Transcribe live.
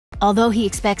Although he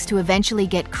expects to eventually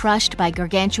get crushed by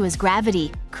Gargantua's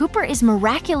gravity, Cooper is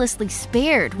miraculously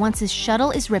spared once his shuttle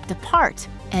is ripped apart.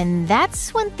 And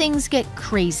that's when things get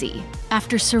crazy.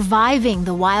 After surviving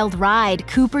the wild ride,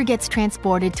 Cooper gets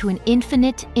transported to an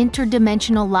infinite,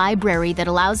 interdimensional library that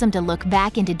allows him to look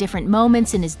back into different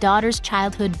moments in his daughter's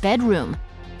childhood bedroom.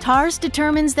 TARS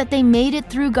determines that they made it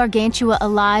through Gargantua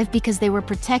alive because they were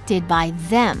protected by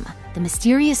them, the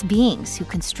mysterious beings who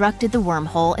constructed the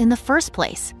wormhole in the first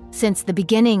place. Since the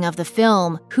beginning of the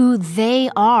film, who they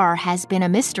are has been a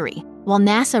mystery. While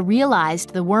NASA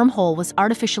realized the wormhole was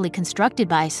artificially constructed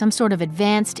by some sort of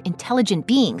advanced, intelligent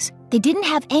beings, they didn't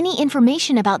have any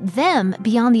information about them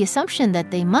beyond the assumption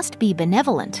that they must be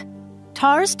benevolent.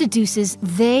 TARS deduces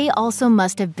they also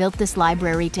must have built this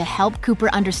library to help Cooper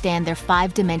understand their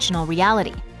five-dimensional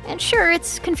reality. And sure,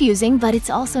 it's confusing, but it's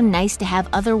also nice to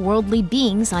have otherworldly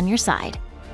beings on your side.